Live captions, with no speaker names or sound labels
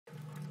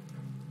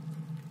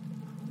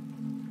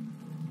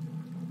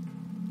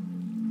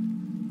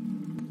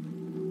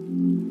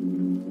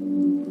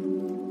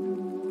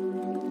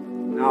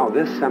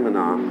this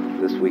seminar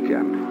this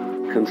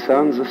weekend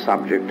concerns a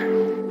subject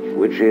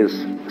which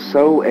is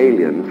so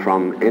alien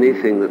from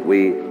anything that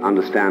we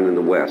understand in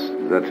the West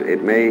that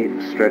it may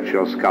stretch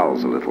your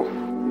skulls a little.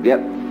 Get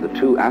the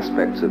two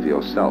aspects of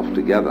yourself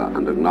together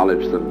and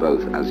acknowledge them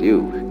both as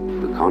you,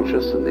 the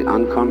conscious and the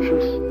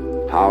unconscious,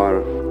 power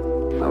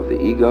of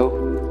the ego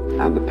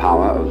and the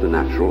power of the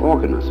natural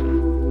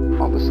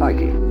organism, of the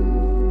psyche.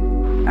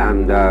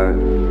 And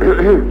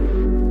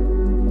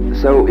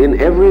so in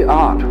every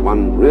art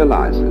one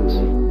realizes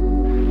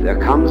there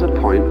comes a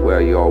point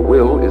where your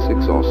will is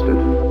exhausted.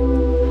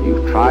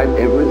 You've tried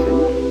everything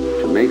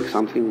to make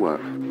something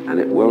work, and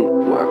it won't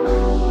work.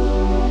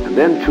 And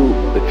then to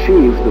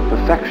achieve the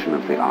perfection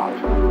of the art,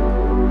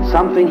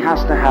 something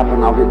has to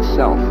happen of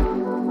itself,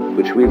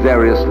 which we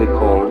variously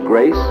call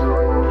grace,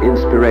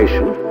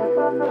 inspiration,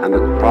 and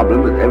the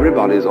problem that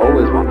everybody's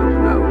always wanted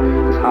to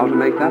know is how to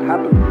make that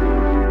happen.